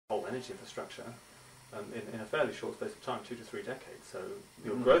whole energy infrastructure in a fairly short space of time, 2 to 3 decades. So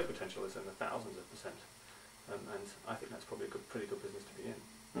your growth potential is in the thousands of percent, and I think that's probably a pretty good business to be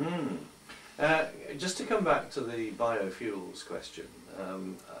in. Just to come back to the biofuels question,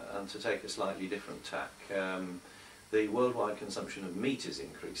 and to take a slightly different tack, the worldwide consumption of meat is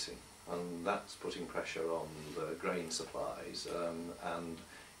increasing, and that's putting pressure on the grain supplies and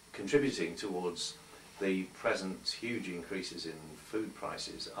contributing towards the present huge increases in food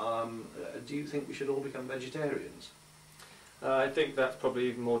prices. Do you think we should all become vegetarians? I think that's probably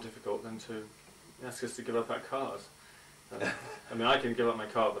even more difficult than to ask us to give up our cars. I mean, I can give up my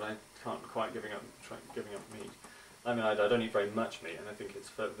car, but I can't quite giving up meat. I mean, I don't eat very much meat, and I think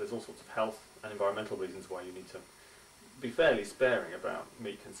there's all sorts of health and environmental reasons why you need to be fairly sparing about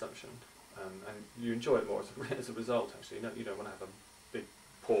meat consumption, and you enjoy it more as a result. Actually, you don't want to have a big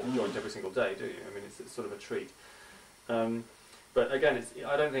pork joint every single day, do you? I mean, it's sort of a treat. But again,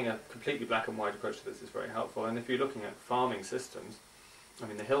 I don't think a completely black and white approach to this is very helpful. And if you're looking at farming systems, I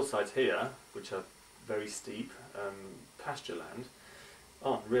mean, the hillsides here, which are very steep pasture land,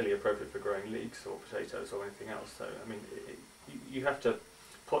 aren't really appropriate for growing leeks or potatoes or anything else. So, I mean, you have to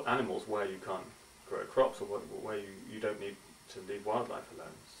put animals where you can't grow crops, or where you don't need to leave wildlife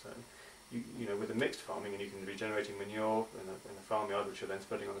alone. So, you know, with the mixed farming, and you can be generating manure in a farmyard, which you're then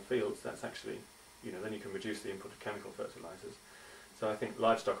spreading on the fields, that's actually, you know, then you can reduce the input of chemical fertilizers. So I think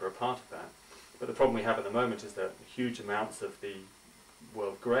livestock are a part of that. But the problem we have at the moment is that huge amounts of the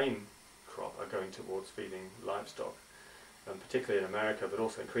world grain crop are going towards feeding livestock, particularly in America, but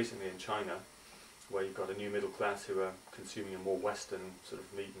also increasingly in China, where you've got a new middle class who are consuming a more Western sort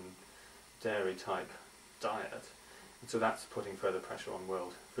of meat and dairy type diet, and so that's putting further pressure on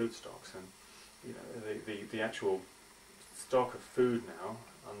world food stocks. And you know, the actual stock of food now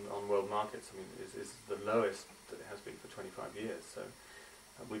on world markets, I mean, is the lowest that it has been for 25 years. So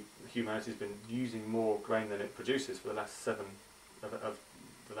humanity's been using more grain than it produces for the last seven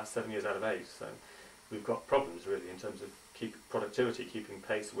years out of 8. So we've got problems really in terms of productivity keeping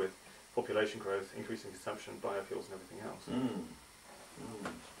pace with population growth, increasing consumption, biofuels, and everything else.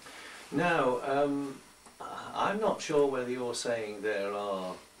 Now, I'm not sure whether you're saying there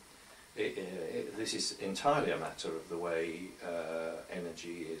are. This is entirely a matter of the way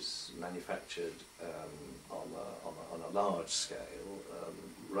energy is manufactured on a large scale,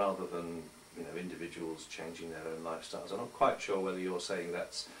 rather than, you know, individuals changing their own lifestyles. I'm not quite sure whether you're saying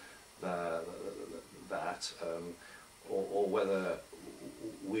that's or whether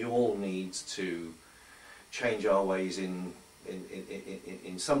we all need to change our ways in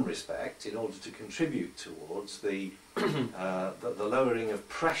some respect in order to contribute towards the lowering of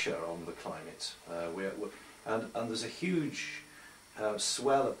pressure on the climate. And there's a huge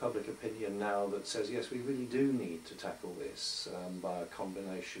swell of public opinion now that says, yes, we really do need to tackle this by a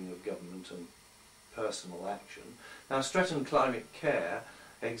combination of government and personal action. Now, Stretton Climate Care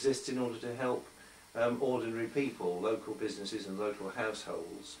exists in order to help ordinary people, local businesses and local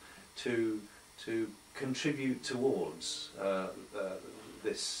households to contribute towards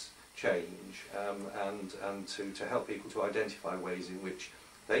this change, and to help people to identify ways in which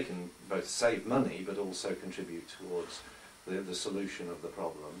they can both save money but also contribute towards the solution of the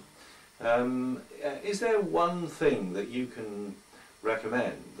problem. Is there one thing that you can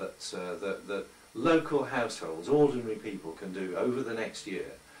recommend that local households, ordinary people, can do over the next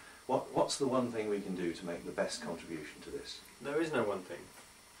year? What's the one thing we can do to make the best contribution to this? There is no one thing.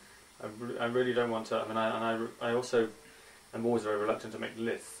 I really don't want to. I mean, I also am always very reluctant to make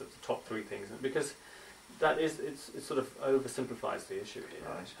lists of the top 3 things, because it sort of oversimplifies the issue here.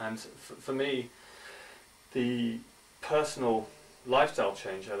 Right. And for me, the personal lifestyle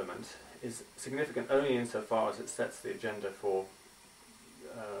change element is significant only insofar as it sets the agenda for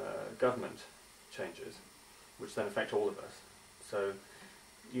government changes, which then affect all of us. So,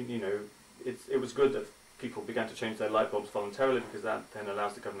 you know, it was good that people began to change their light bulbs voluntarily, because that then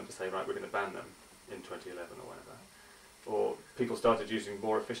allows the government to say, right, we're going to ban them in 2011 or whatever. Or people started using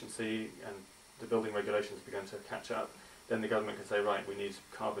more efficiency and the building regulations began to catch up. Then the government can say, right, we need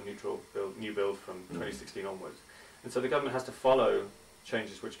carbon neutral new build from 2016 onwards. And so the government has to follow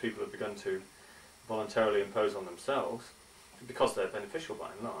changes which people have begun to voluntarily impose on themselves, because they're beneficial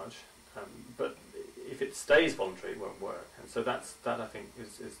by and large. But if it stays voluntary, it won't work. And so that I think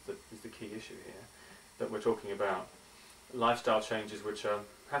is the key issue here. That we're talking about lifestyle changes which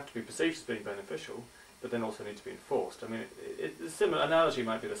have to be perceived as being beneficial, but then also need to be enforced. I mean, a similar analogy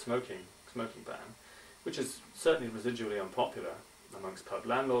might be the smoking ban, which is certainly residually unpopular amongst pub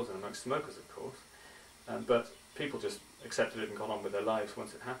landlords and amongst smokers, of course. But people just accepted it and gone on with their lives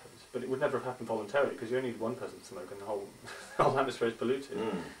once it happened. But it would never have happened voluntarily, because you only need one person to smoke and the whole atmosphere is polluted.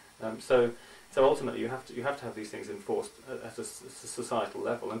 So ultimately, you have to have these things enforced at a societal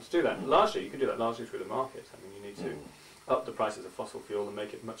level, and to do that largely, you can do that largely through the market. I mean, you need to up the prices of fossil fuel and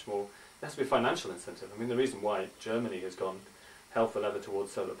make it much more. There has to be a financial incentive. I mean, the reason why Germany has gone hell for leather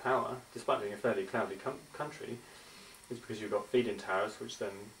towards solar power, despite being a fairly cloudy country, is because you've got feed-in tariffs, which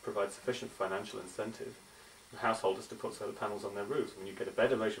then provide sufficient financial incentive for householders to put solar panels on their roofs. I mean, you get a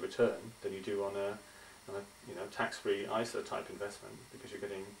better rate of return than you do on a tax-free ISA type investment, because you're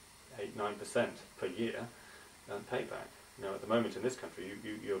getting 8-9% per year payback. At the moment in this country,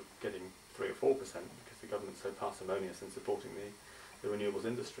 you're getting 3 or 4% because the government's so parsimonious in supporting the renewables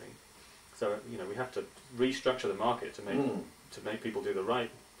industry. So we have to restructure the market to make people do the right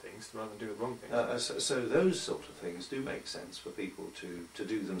things rather than do the wrong things. So those sort of things do make sense for people to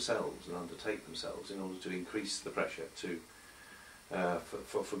do themselves and undertake themselves in order to increase the pressure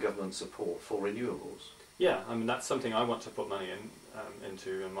for government support for renewables. Yeah, I mean that's something I want to put money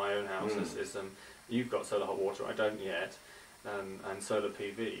into in my own house. Is you've got solar hot water, I don't yet, and solar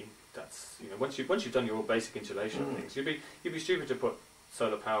PV. That's once you've done your basic insulation things, you'd be stupid to put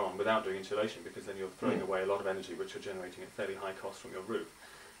solar power on without doing insulation, because then you're throwing away a lot of energy which you're generating at fairly high cost from your roof.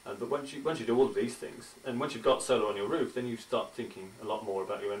 But once you do all of these things, and once you've got solar on your roof, then you start thinking a lot more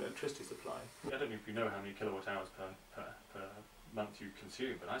about your electricity supply. I don't know if you know how many kilowatt hours per month you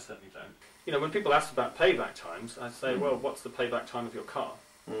consume, but I certainly don't. When people ask about payback times, I say, well, what's the payback time of your car?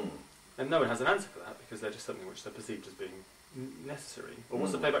 And no one has an answer for that, because they're just something which they're perceived as being necessary. Or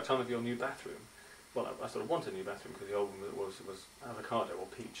what's the payback time of your new bathroom? Well, I sort of want a new bathroom because the old one was avocado or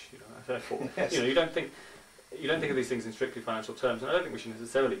peach. Therefore, yes. You don't think of these things in strictly financial terms, and I don't think we should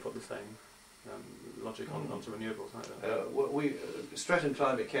necessarily put the same logic onto renewables either. Stretton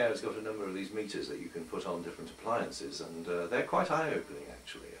Climate Care has got a number of these meters that you can put on different appliances, and they're quite eye-opening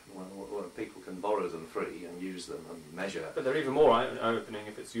actually. When people can borrow them free and use them and measure. But they're even more eye-opening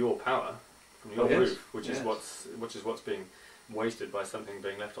if it's your power from your roof, which is what's being wasted by something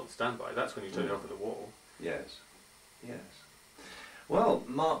being left on standby. That's when you turn it off at the wall. Yes. Well,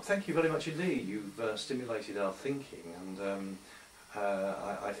 Mark, thank you very much indeed. You've stimulated our thinking, and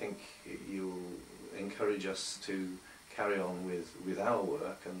I think you'll encourage us to carry on with our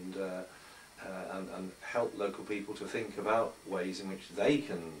work and help local people to think about ways in which they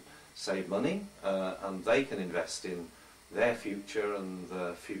can save money and they can invest in their future and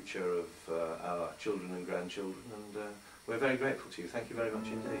the future of our children and grandchildren. And we're very grateful to you. Thank you very much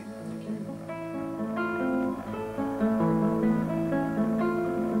indeed. Thank you.